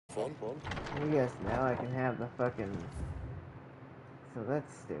I guess now I can have the fucking... So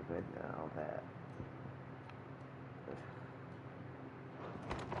that's stupid, all that.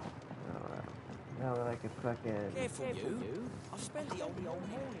 Now that I can fucking... Careful, you. I've spent the whole morning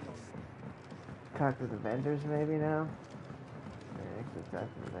on this. Talk to the vendors maybe now? I actually talk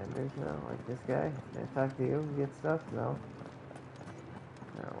to the vendors now? Like this guy? Can I talk to you and get stuff? No?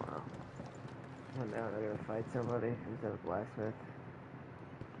 Oh wow. Well, now they're gonna fight somebody who's at a blacksmith.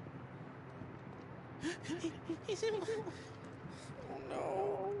 He's in my... Oh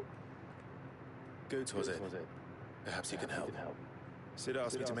no. Goots was it? Perhaps you can help. Sid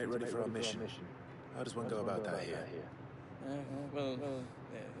asked me to make ready for our mission. How does one go about that here? Well,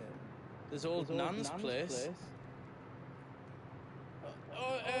 there's old Nan's place.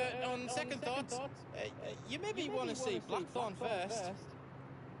 On second thoughts, you maybe want to see Blackthorn first.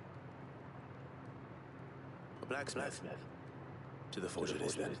 A blacksmith? To the forge it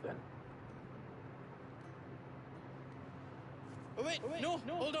is then. Oh wait, no,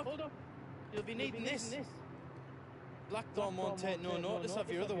 hold up. You'll be needing this. Blackthorn won't take no notice of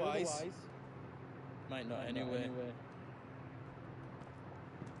you otherwise. Might not anyway.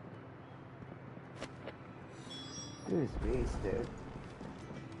 Who's beast, dude?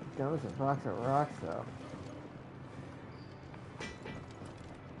 That was a box of rocks, though.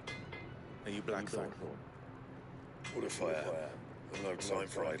 Are you Blackthorn? What if I am? I've no time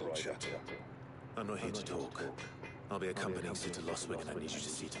for idle chatter. I'm not here to talk. I'll be accompanying Sid to Lostwing and I need you to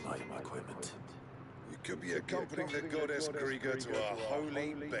see to my equipment. You could be accompanying the goddess Krieger to our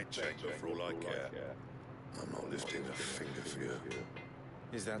holy bedchamber for all I care. I'm not lifting a finger for you.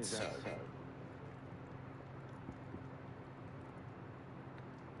 Is that so?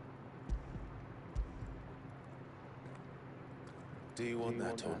 Do you want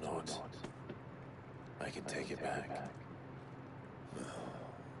that or not? I can take it back.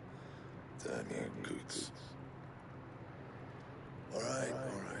 Damn you, Goots. All right.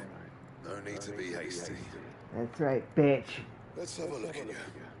 No need to be hasty. That's right, bitch. Let's have a look at you.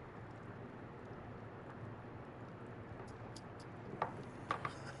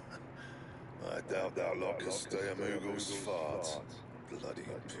 I doubt thou lot could stay a Moogle's fart. Bloody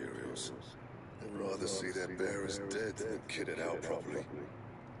Imperials. I'd rather see their bearers dead than kitted out properly.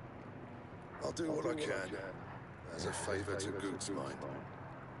 I'll do what I can, as a favour to Goots' mind.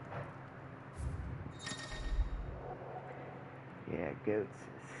 Yeah, Goats.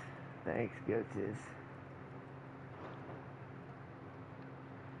 Thanks, Goatses.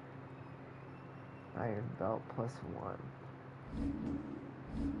 Iron belt +1.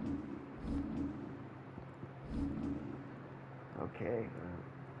 Okay,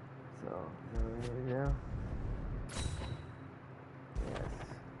 so here we go. Yes.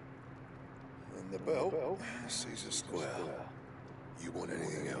 And the belt sees a square. You want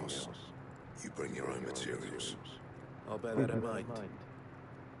anything else? You bring your own materials. I'll bear that in mind.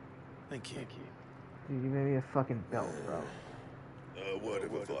 Thank you. Dude, you made me a fucking belt, bro. A word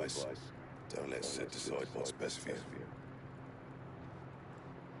of advice. Don't let Sid decide what's best for you.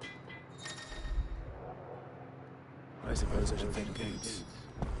 I suppose I should thank Goots.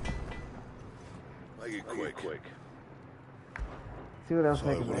 Make it quick. See what else I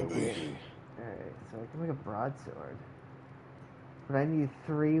So can will make be. here. Alright, so I can make a broadsword. But I need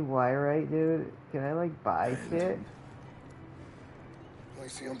 3 wyrite, dude. Can I, like, buy shit? I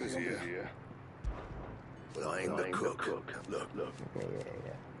see I'm busy here. But I ain't the cook. Look. Okay,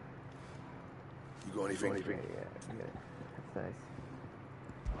 yeah. You got anything? Yeah, good. That's nice.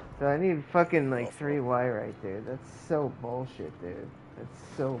 So I need fucking, like, 3 wyrite, dude. That's so bullshit, dude. That's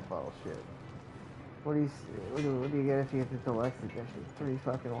so bullshit. What do you get if you get the deluxe edition? 3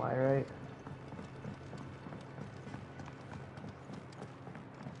 fucking wyrite?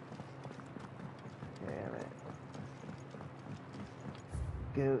 Damn it.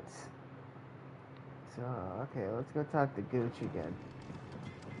 Goots. So, okay, let's go talk to Gooch again.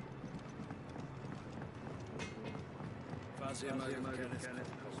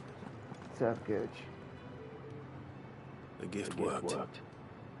 What's up, Gooch? The gift worked.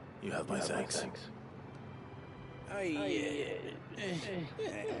 You have my thanks.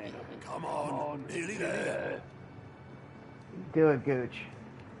 Come on, nearly there. Do it, Gooch.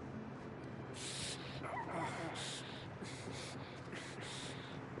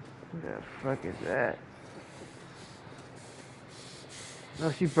 What the fuck is that?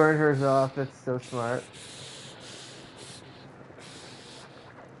 Oh, she burned hers off. That's so smart.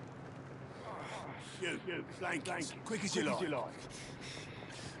 You, thanks. Quick as you like.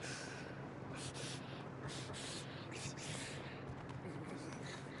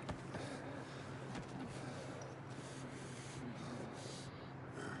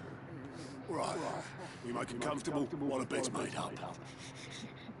 Right. We make it comfortable while the bed's made up.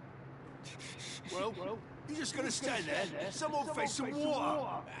 Well, you just gonna stand there? Someone fetch some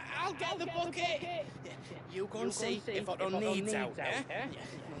water. I'll get the bucket. You go and see if Otto needs out, eh?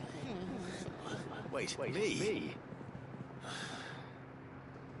 Wait, me?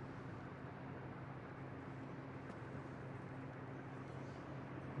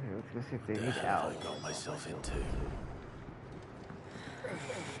 Here, let's go see if they The need hell out. have I got myself into?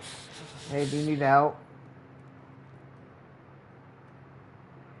 Hey, do you need out?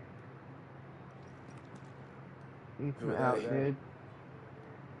 Need some Who are out, they? dude.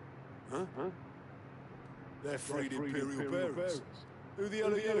 Huh? They're freed Imperial bearers. Who the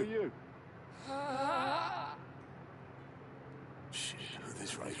hell are you? Shit, at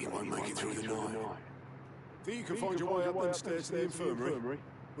this rate he won't make it through the night. Think you can find your way up them stairs to the infirmary?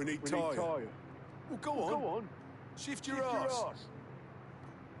 We need Tyre. Well, go on. Shift your ass.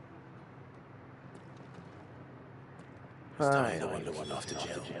 Stay Fine. the one looking after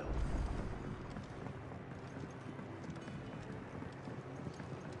Jill.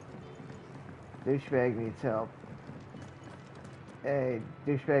 Douchebag needs help. Hey,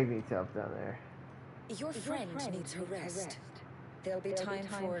 douchebag needs help down there. Your friend needs her rest. There'll be time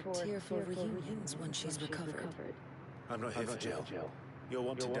for tearful reunions once she's recovered. I'm not here for Jill. You're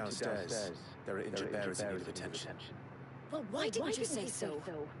wanted downstairs. There are injured bearers in need of attention. Well, why didn't you say so?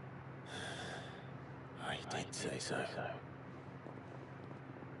 I did say so.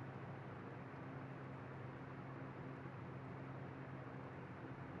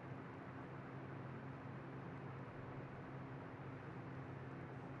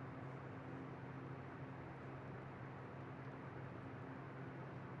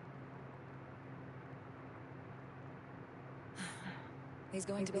 He's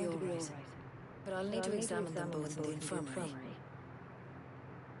going to be all right. But I'll need to examine them both in the infirmary.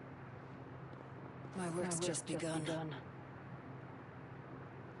 My work's just begun.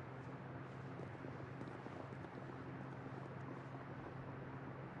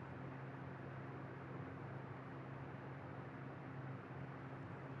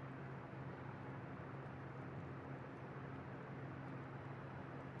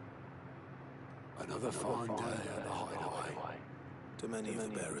 Another fine day at the hideaway. Do many of the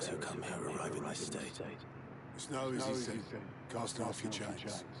bearers who come here arrive in this state? It's no easy thing. Casting off your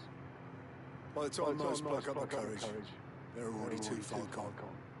chains. By the time most pluck up the courage, they're already too far gone.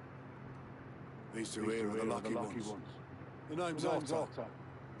 These two here are the lucky ones. The name's Otto.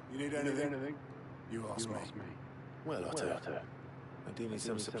 You need anything? You ask me. Well, Otto, I do need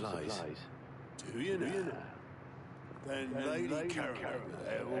some supplies. Do you now? Then Lady Caroline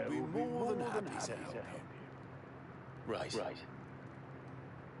there will be more than happy to help you. Right.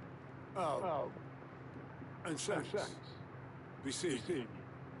 Oh. And thanks. Be seeing you.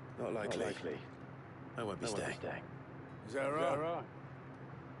 Not likely. I won't be staying. Is that right?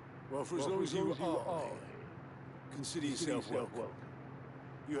 Well, for as long as you are here, consider yourself welcome.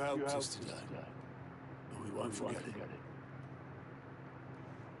 You helped us today, and we won't forget it.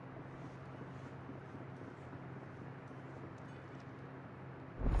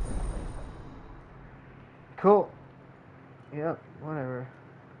 Cool. Yep, whatever.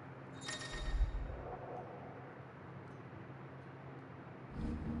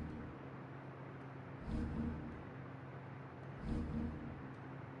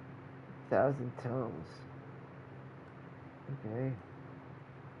 Thousand tomes. Okay.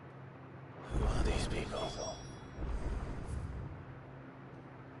 Who are these people?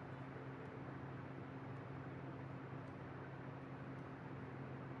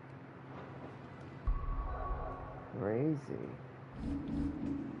 Crazy.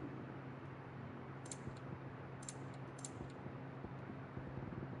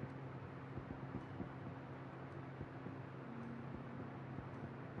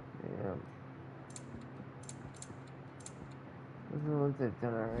 Yeah. Those are the ones I've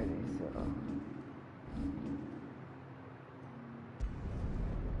done already, so.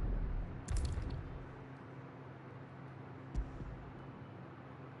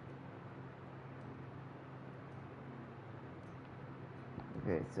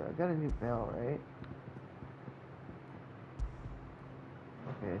 Okay, so I got a new bell, right?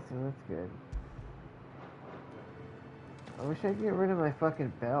 Okay, so that's good. I wish I could get rid of my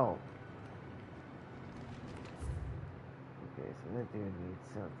fucking belt. Okay, so that dude needs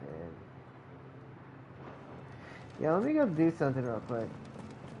something. Yeah, let me go do something real quick.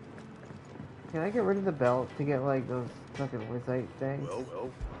 Can I get rid of the belt to get like those fucking wizite things?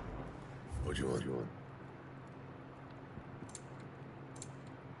 Well. What do you want?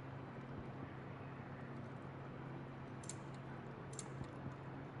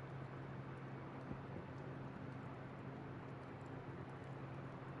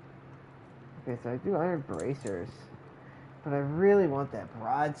 Okay, so I do iron bracers, but I really want that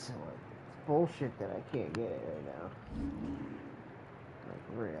broadsword. It's bullshit that I can't get it right now. Like,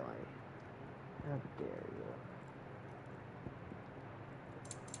 really? How dare you?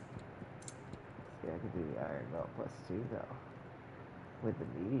 Yeah, I could do the iron belt +2 though. With the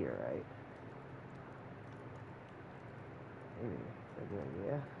meteorite. Maybe. That's a good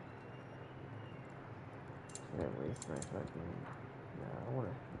idea. Should I waste my fucking... No, I want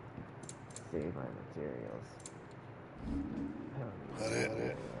to save my materials. I don't need That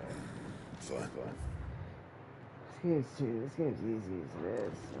it? Fine. This game's easy as it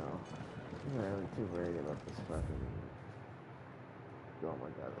is, so I'm not really too worried about this fucking... Oh my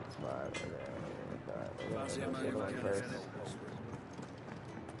god, that's fire right there. Oh my god. Get away first.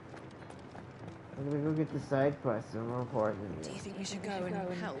 I'm gonna go get the side quests, they're more important than you. Do you think we should go and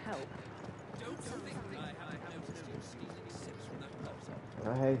help?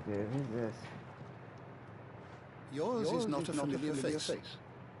 Oh hey dude, who's this? Yours is not a familiar face.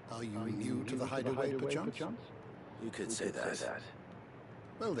 Are you new to the Hideaway, perchance? You could say that.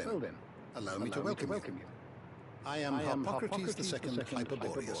 Well then, allow me to welcome you. I am Harpocrates II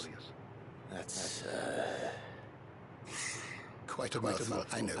Hyperboreus. That's, Quite a mouthful,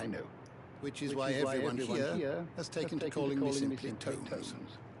 I know. Which is why everyone here has taken to calling me simply Tomes,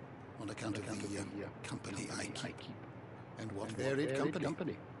 on account of the company I keep. And what varied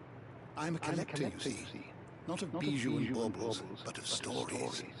company. I'm a collector, you see. Not of bijou and baubles, but of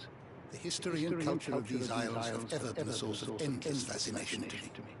stories. The history and culture of these isles have ever been a source of endless fascination to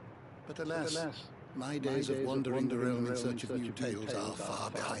me. But alas, my days of wandering the realm in search of new tales are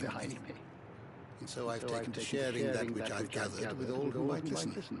far behind me. And so I've taken to sharing that which I've gathered with all who might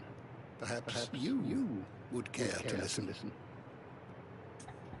listen. Perhaps you would care to listen.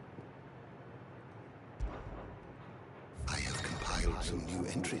 I have compiled some new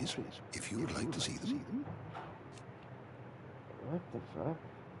entries, if you would like to see them. What the fuck?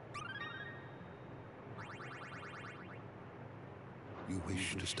 You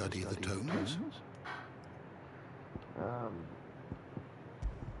wish to study the tomes? Yeah,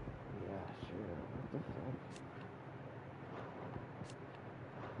 sure. What the fuck?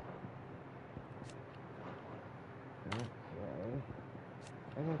 Okay.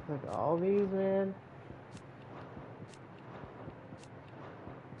 I can click all these, man?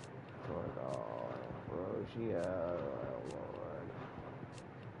 Torgal, Ambrosia, oh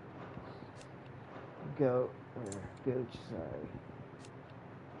lord. Gooch, sorry.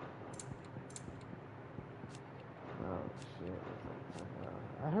 Oh shit.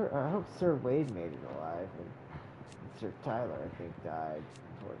 I hope Sir Wade made it alive, and Sir Tyler, I think, died,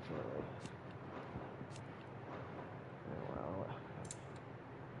 unfortunately. Oh well.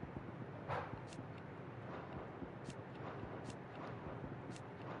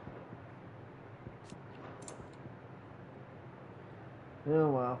 Oh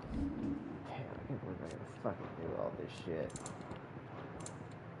well. Damn, I can't believe I gotta fucking do all this shit.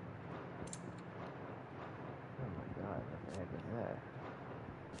 Oh my god, what the heck is that?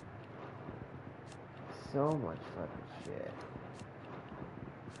 So much fucking shit.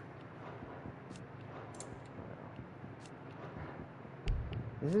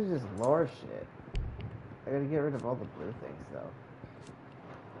 This is just lore shit. I gotta get rid of all the blue things though.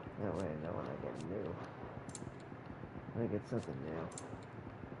 That way I know when I get new. When I get something new.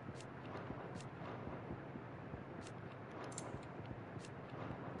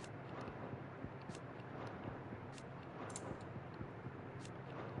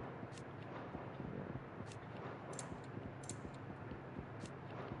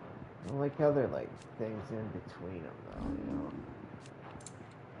 I like how they're like things in between them though, you know?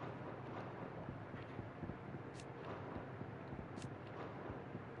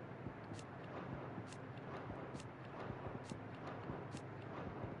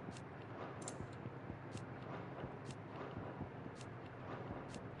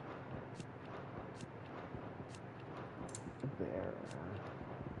 There.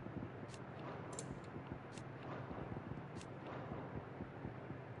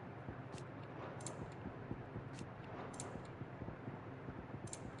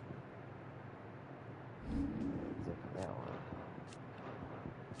 That one.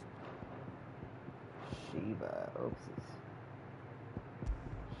 Shiva. Oopsies.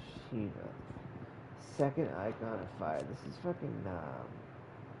 Shiva. Second icon of fire. This is fucking, oh,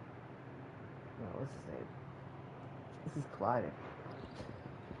 what's his name? This is Clyde.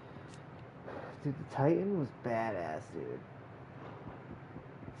 Dude, the Titan was badass, dude.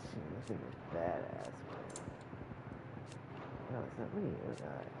 Shit, this thing was badass, man. No, it's not many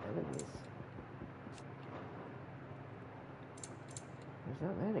enemies. There's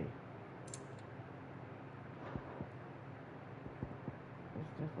not many.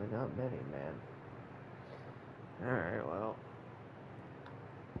 Well, not many, man. Alright, well.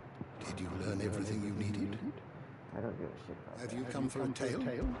 Did you learn everything you needed? I don't give a shit about Have that. you come for a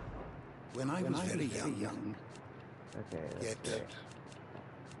tale? When I was very young, Okay, that's yet great.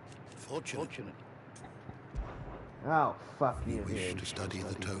 fortunate, Oh, fuck you you, wish dude. to study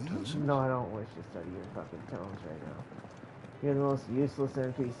the tones? No, I don't wish to study your fucking tones right now. You're the most useless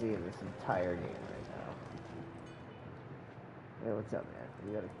NPC in this entire game right now. Hey, what's up, man?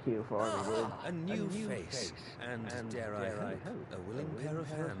 You got a cue for me, dude? A new face, and dare I hope, a willing pair of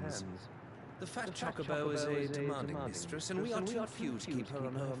hands. The fat chocobo is a demanding mistress, and we are too few to keep her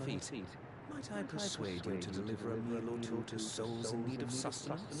on her feet. Might I persuade you to deliver a meal or two to souls in need of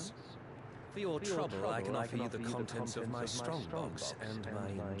sustenance? For your trouble, I can offer you the contents of my strongbox and my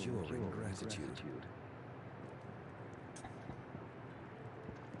enduring gratitude.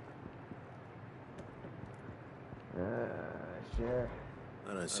 Sure.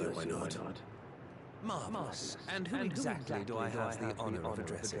 I don't see why not. Marvelous. And who exactly do I have the honor of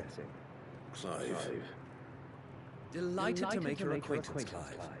addressing? Clive. Delighted to make your acquaintance,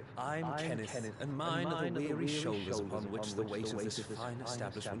 Clive. I'm Kenneth, and mine are the weary shoulders upon which the weight of this fine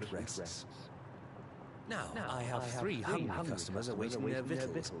establishment rests. Now, I have 3 hungry customers awaiting their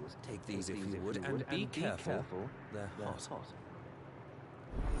victuals. Take these if you would, and be careful, they're hot.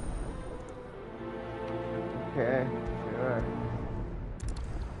 Okay, sure.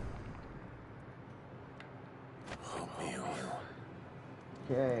 Oh, meal.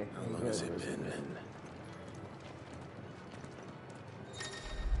 Okay. How long has it been?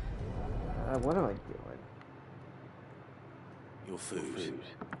 What am I doing? Your food.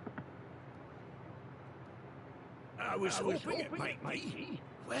 I was hoping it might be.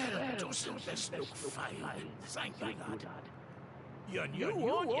 Well, doesn't this look fine? Thank you, lad. You're new,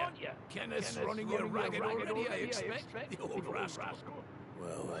 aren't you? Kenneth's running you ragged already, I expect. The old rascal.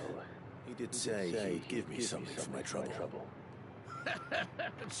 Well, he did say he'd give me something for my trouble.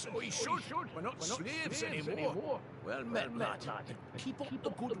 So he should. We're not slaves anymore. Well met, lad. Keep up the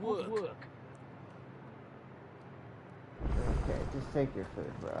good work. Okay, just take your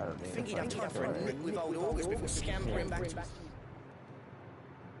food, bro. I don't need Think to you'd have time for a fucking nip with old August before scampering back to...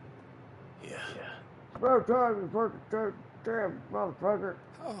 Yeah. Bro, time, you fucking damn motherfucker.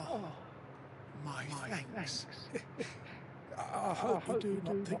 Oh, my thanks. I hope you do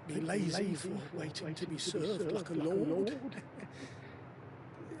not think me lazy for waiting to be served like a lord.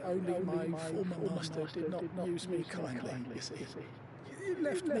 Only my former master did not use me kindly, you see. He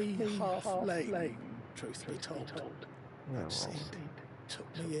left me half lame, truth be told. Yeah, But Sid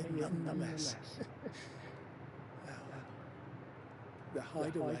took me in nonetheless. The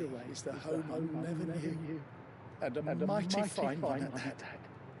hideaway is the home I never knew, and a mighty fine one at that.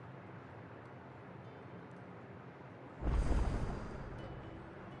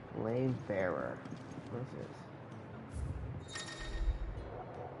 Flame bearer. What's this?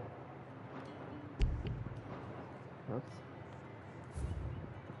 Oops.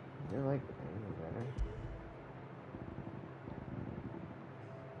 Is there like anything better?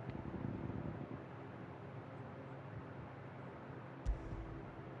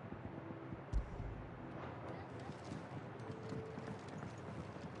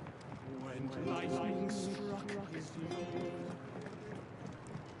 When lightning struck his view.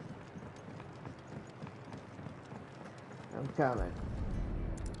 I'm coming.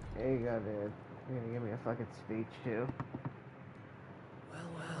 There you go, dude. You're gonna give me a fucking speech too.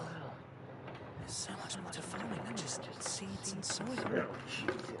 Well. There's so much more to farming than just seeds and soil.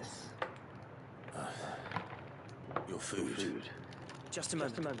 Jesus. Your food. Just a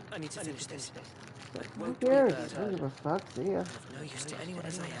moment. I need to finish this. Who cares? I don't give a fuck. See ya. No use to anyone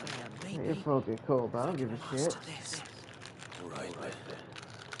as I am. Your Maybe fault you're cold, but I don't give a shit. master this. All right.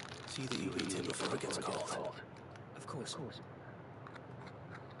 See that you eat it before it gets cold. Of course.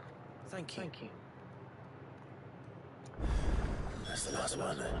 Thank you. That's the last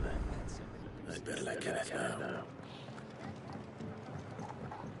one. I'd better let Kenneth know.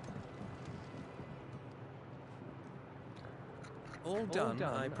 All done,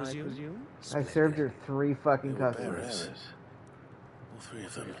 I presume? I served her 3 fucking They were customers. bearers. All 3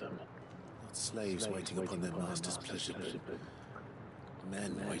 of them. Not slaves waiting upon their master's pleasure, but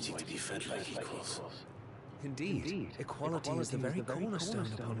men waiting to be fed like equals. Indeed. Equality is the very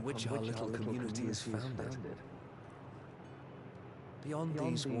cornerstone upon which our little community is founded. Beyond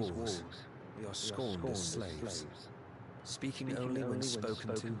these walls, we are scorned as slaves. Speaking only when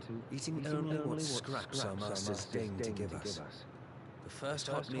spoken to, eating only what scraps our masters deign to give us. The first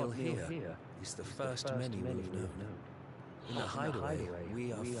hot meal here is the first menu we've known. In the hideaway,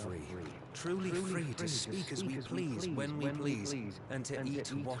 we are free. Truly free to speak as we please, when we please, and to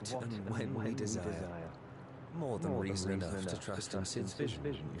eat what and when we desire. More than reason enough to trust in Sid's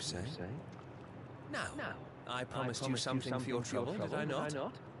vision, you say? Now, I promised you something for your trouble, did I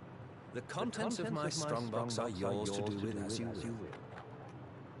not? The contents of my strongbox are yours to do with as you will.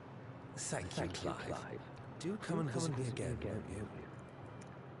 Thank you, Clive. Do come and visit me again, won't you?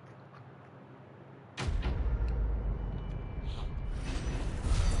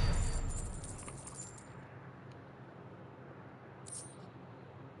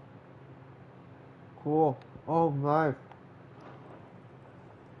 Cool. Oh, nice.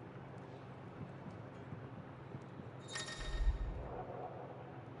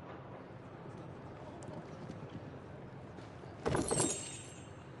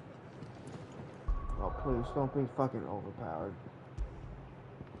 Oh, please don't be fucking overpowered.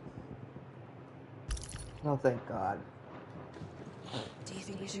 Oh, thank God. Do you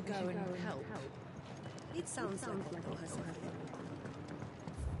think we should go and help? It sounds like Otto has something.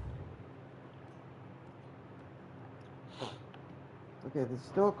 Okay, there's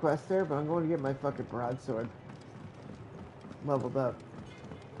still a quest there, but I'm going to get my fucking broadsword leveled up.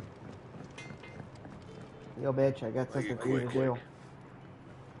 Yo, bitch, I got something for you to do.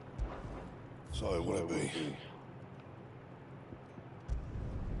 So, what it be?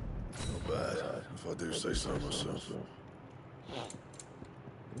 Not bad, if I do say so myself.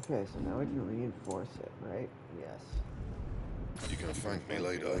 Okay, so now we can reinforce it, right? Yes. You can thank me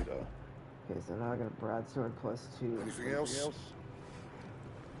later. Okay, so now I got a broadsword +2. Anything else?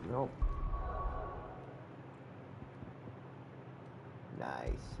 Nope.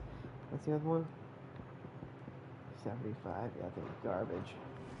 Nice. What's the other one? 75. Yeah, I think it's garbage.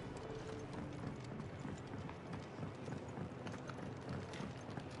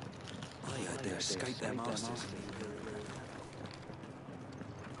 I heard they escaped their masters.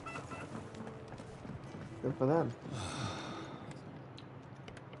 Good for them.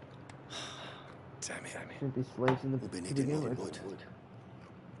 Damn it. Shouldn't be slaves in the We'll be to needing begin more with. wood.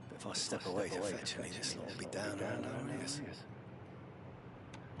 But if I step away to fetch any, this lot will be down around our ears.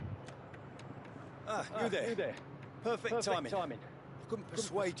 Ah, you there. Perfect timing. I couldn't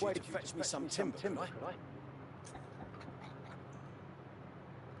persuade you to fetch me some timber, could I?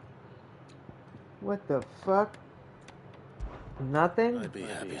 What the fuck? Nothing? I'd be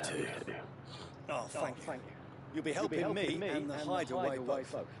happy to. Oh, thank you. You'll be helping me and the hideaway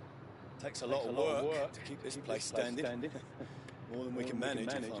both. Takes a lot of work to keep this place standing. More than we can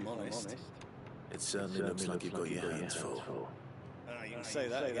manage, if I'm honest. It certainly looks like you've got your hands full. You can say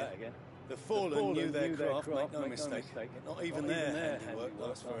that again. The Fallen knew their craft, make no mistake. But not even their handiwork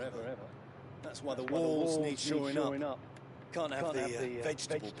lasts forever. That's why the walls need shoring up. Can't have the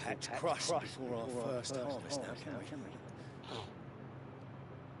vegetable patch crushed before our first harvest now, can we?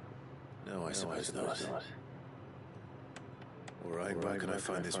 No, I suppose not. Alright, where can I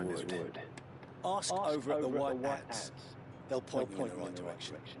find this wood? Ask over at the White Hats. They'll point you in the right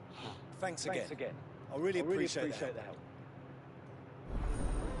direction. Thanks again. I really appreciate the help.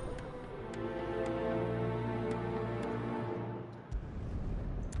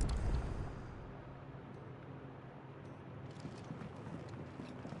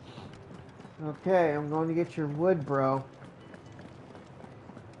 Okay, I'm going to get your wood, bro.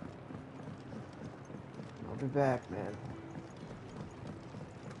 I'll be back, man.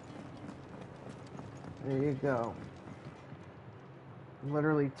 There you go.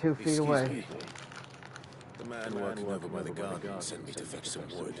 Literally 2 feet away. Me. The man working over by the garden sent me to fetch some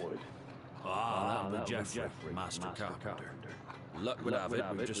wood. Ah, that was Jeffrey, master carpenter. Luck would have it,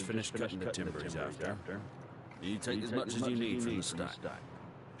 we've just finished cutting the timber he's after. You take as much as you need from the stack.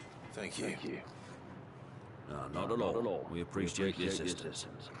 Thank you. No, not at all. We appreciate the assistance.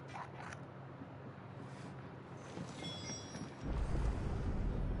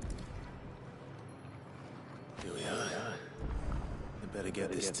 Here we are. I better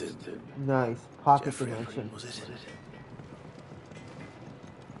get this to Nice. Pocket Jeffrey, dimension. was it?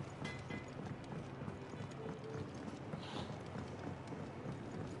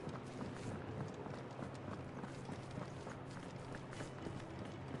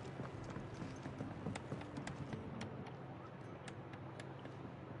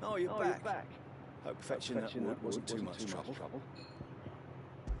 Oh, you're back. Hope fetching that wood wasn't too much trouble.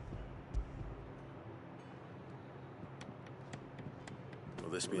 Will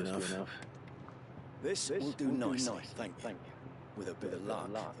this be enough? This will do nicely, thank you. With a bit of luck,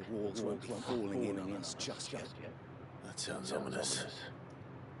 the walls won't be falling in on us just yet. That sounds ominous.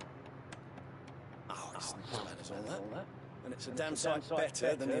 Oh, it's not as bad as all that. And it's a damn sight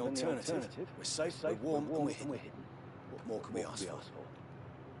better than the alternative. We're safe, we're warm, and we're hidden. What more can we ask for?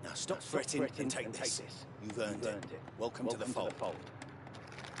 Now stop fretting and take this. You've earned it. Welcome to the fold.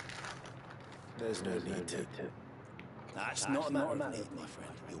 There's no need to. That's not a matter of need, my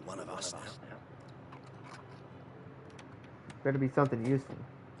friend. You're one of us now. Better be something useful.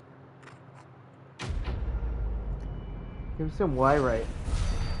 Give him some Y-right.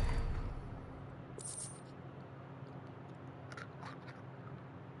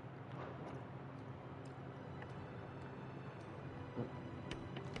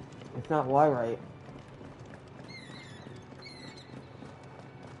 It's not Y-right.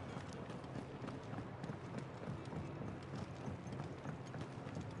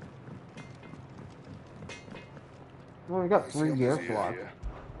 Well, we got 3 gear slots.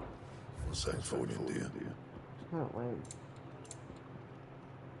 What's that for in India? Oh, wait.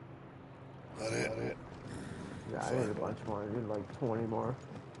 That it? Yeah, I need a bunch more. I need like 20 more.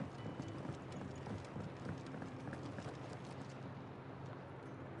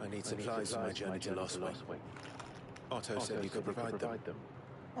 I need supplies for my journey to Lost Wing. Otto said you could provide them.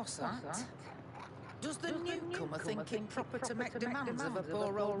 What's that? Does the newcomer think it proper to make demands of a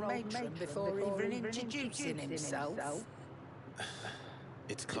poor old matron before even introducing himself?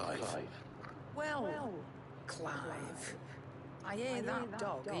 It's Clive. Well, Clive, I hear that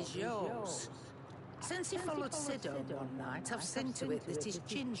dog is yours. Since he followed Sid home one night, I've seen to it that his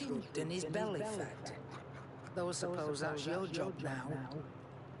chin's rubbed and his belly fed. Though I suppose that's your job now.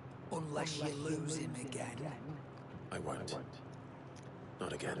 Unless you lose him again. I won't.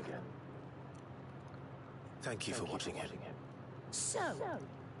 Not again. Thank you for watching him. So,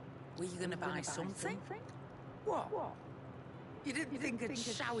 were you going to buy something? What? You didn't think I'd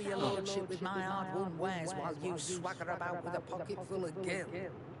shower your lordship with my hard-won wares while you swagger about with a pocket full of gil?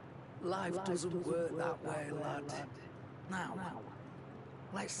 Life doesn't work that way, lad. Now,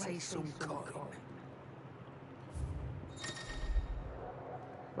 let's see some coin.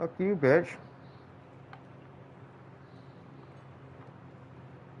 Fuck you, bitch.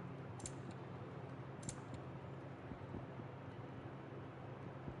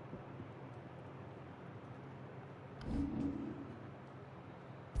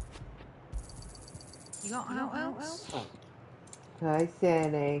 You got out else? Hi,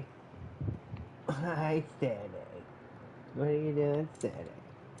 Sandy. Hi, Sandy. What are you doing, Sandy?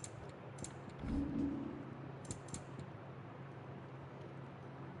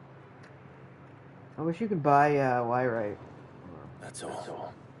 I wish you could buy Y-right. That's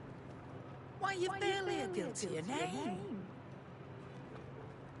all. Why, you barely a guilty your name.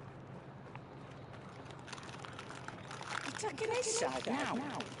 You're taking his side now.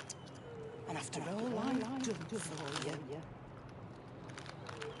 And after all I've done for you.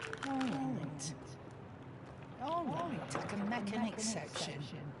 All right, I can make an exception.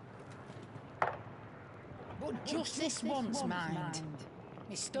 But just this once, mind.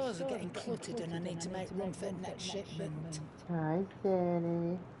 My stores are getting cluttered and I need to make room for the next shipment. Hi,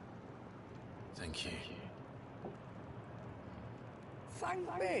 Sandy. Thank you. Thank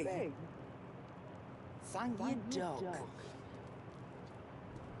me. Thank your dog.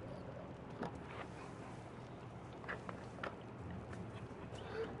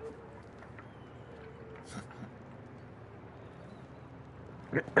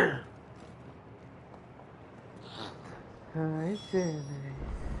 Hi, Sandy.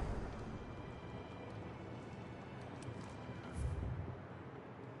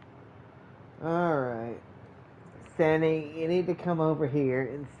 Alright. Sandy, you need to come over here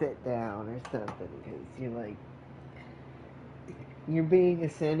and sit down or something, because you're like... You're being a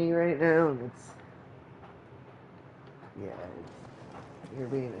Sandy right now, and it's... Yeah, it's... You're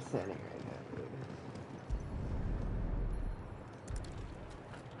being a Sandy right now, dude.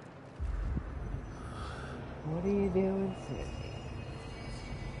 What are you doing, Sandy?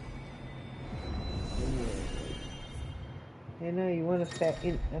 I know you want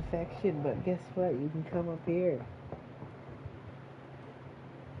affection, but guess what? You can come up here.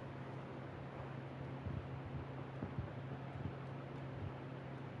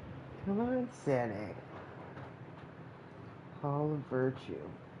 Come on, Sandy. Hall of Virtue.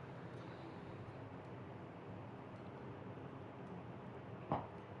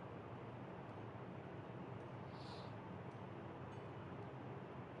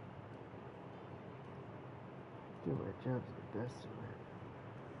 Do our job to the best of it.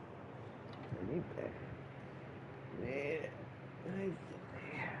 I need that. Yeah.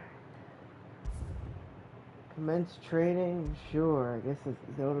 Commence trading? Sure, I guess is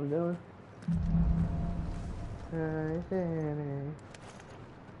that what I'm doing? Alright, Danny.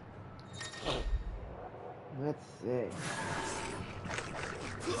 Let's see.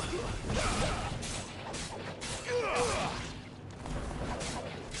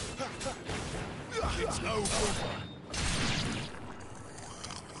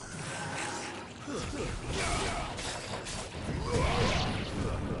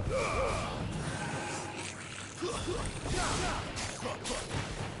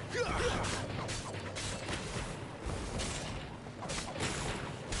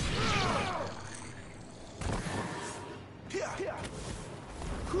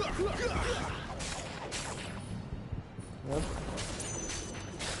 Yep.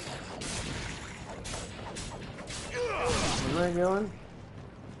 Where am I going?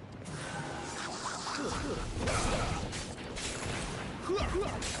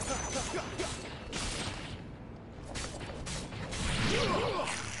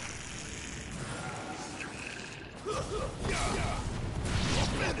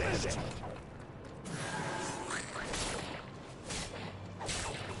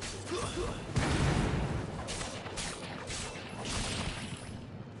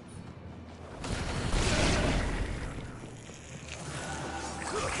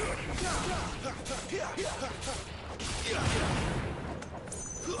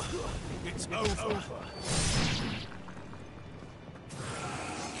 It's over.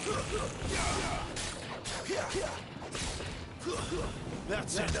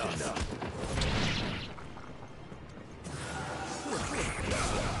 That's enough.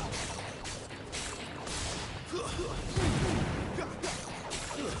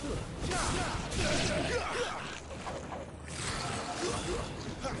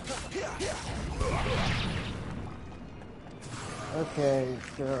 Okay,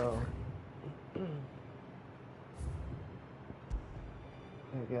 so I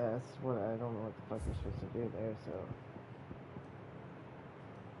guess what I don't know what the fuck you're supposed to do there, so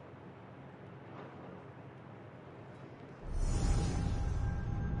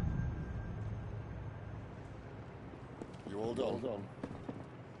You all done?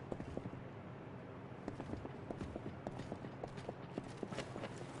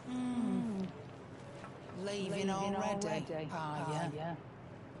 Leaving already, are ya?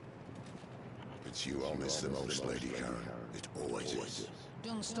 It's you I'll miss the most, Lady Karen. It always is.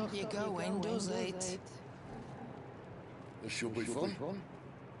 Don't stop you going, does it? This should be fun.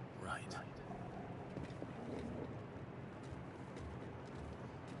 Right.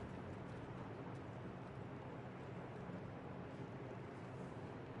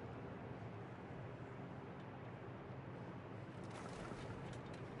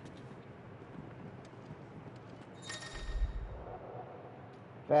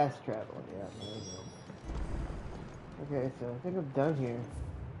 fast travel, yeah, there we go. Okay, so I think I'm done here.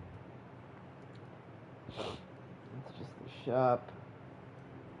 It's just the shop.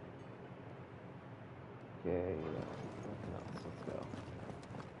 Okay, nothing else. Let's go.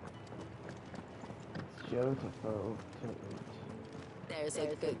 It's Joe to Faux to 8. There's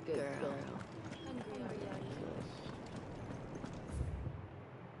a good girl.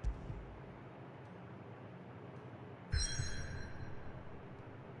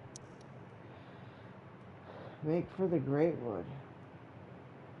 Make for the Great Wood.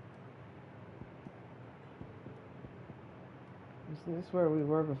 Isn't this where we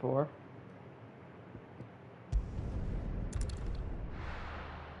were before?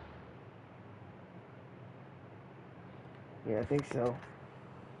 Yeah, I think so.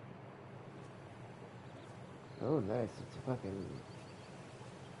 Oh, nice. It's a fucking...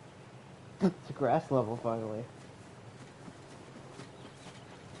 it's a grass level, finally.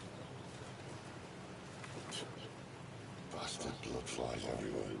 Bastard blood flies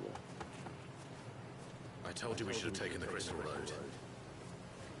everywhere. I told you we should have taken the Crystal Road.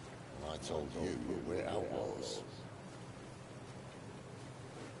 And I told you we're outlaws.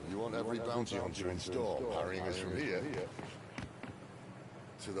 You want every bounty hunter in Storm harrying us from here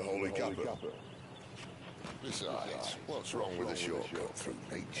to the Holy Capital. Besides, what's wrong with a shortcut through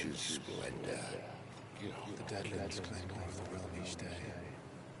nature's splendor? The Deadlands claim more of the realm each day.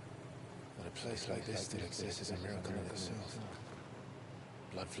 But a place like this still exists is a miracle in itself.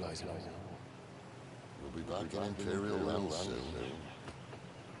 Blood flies and all. We'll be back in Imperial land soon.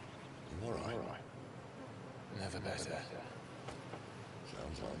 You alright? Never better.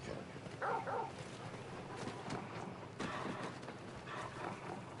 Sounds like it.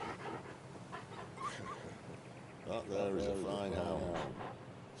 That there is a fine hound.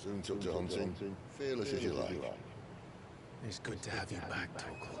 Soon took to hunting. Fearless as you like. It's good to have you back,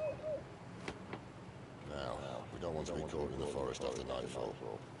 Torkel. Now, we don't want to be caught in the forest after nightfall.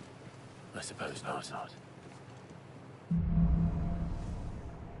 I suppose not.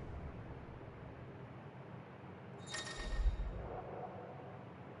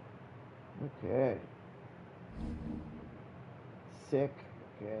 Okay. Sick.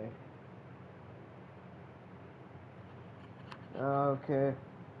 Okay. Okay.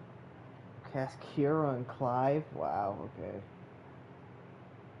 Cast Cure on Clive? Wow, okay.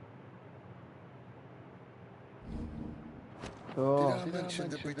 Cool. Did I mention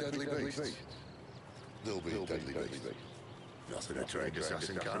there'd be deadly beasts? There'll be a deadly beast. Nothing a trained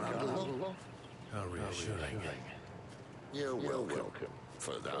assassin can't handle. How reassuring. You're welcome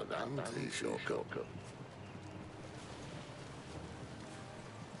for that and the shortcut.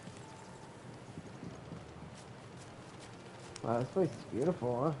 Wow, this place is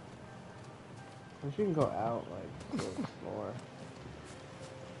beautiful, huh? I wish you can go out, like, to explore.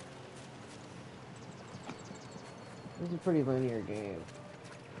 This is a pretty linear game.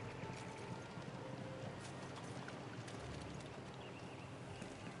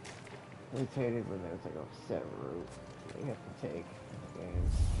 I always hated when there's like a set route you have to take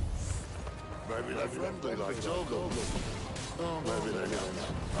games. Maybe they're friendly like Togo. Oh, maybe they're not.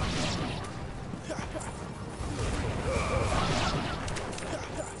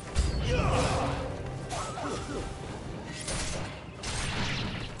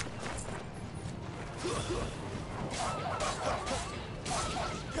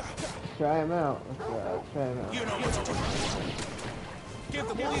 Try him out. Let's try him out. You know what to do. Give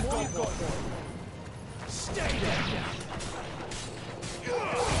them all you've got. Stay there.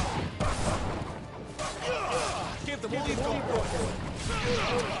 Give them all you've got.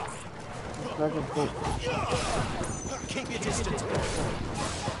 Keep your distance.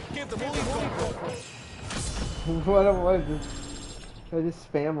 Give them all you've got. What was this? Did I just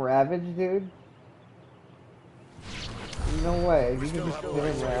spam Ravage, dude? No way. You can just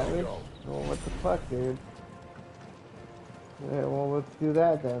spam Ravage? Well, what the fuck, dude? Yeah, well, let's do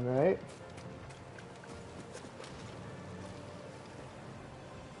that then, right?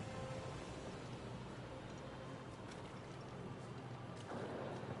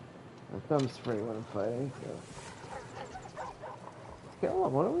 My thumb's free when I'm fighting, so... Kill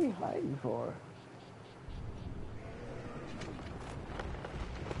him, what are we hiding for?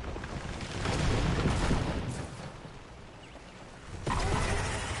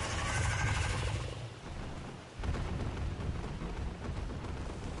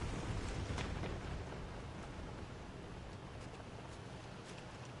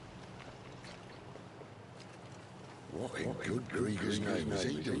 What in good Grieger's name is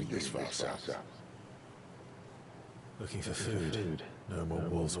he doing this far south? Looking for food. No more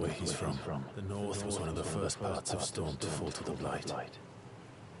wolves where he's from. The north was one of the first parts of Storm to fall to the Blight.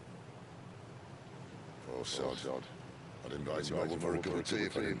 Oh, sod. I'd invite him over for a cup of tea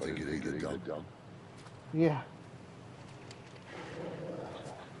if I didn't think he'd eat the dog. Yeah.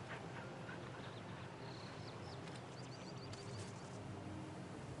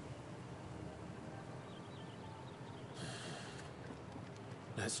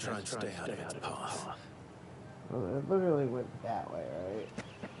 Let's try and stay out of its path. Well, it literally went that way, right?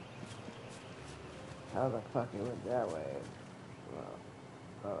 How the fuck it went that way?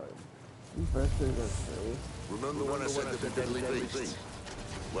 Well, you burst through those trees. Remember when I said the deadly beast?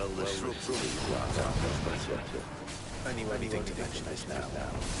 Well, the shrubs will be better. Only when you think to mention this now.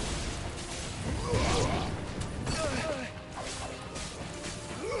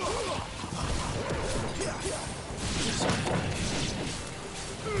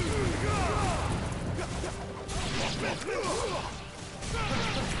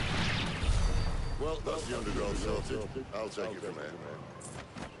 Well, that's the underground sorted. I'll take it from here.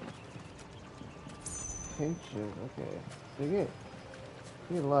 Pinches, okay. So you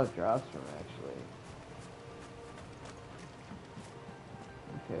get a lot of drops from it, actually.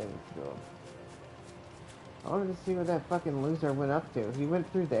 Okay, let's go. I wanted to see what that fucking loser went up to. He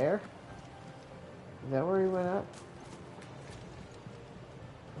went through there? Is that where he went up?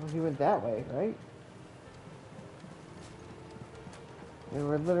 Well, he went that way, right? And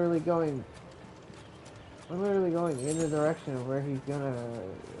we're literally going in the direction of where he's gonna,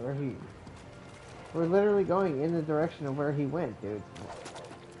 we're literally going in the direction of where he went, dude.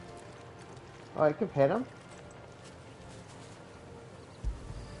 Oh, I could hit him?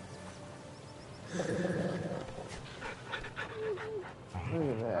 Look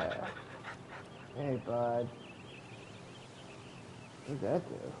at that. Hey, bud. What did that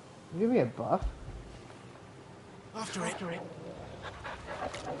do? Give me a buff? After it.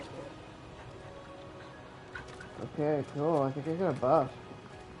 Okay, cool. I think I got a buff.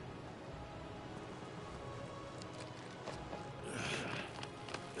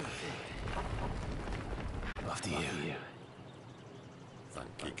 After you.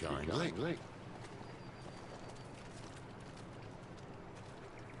 Thank you kindly.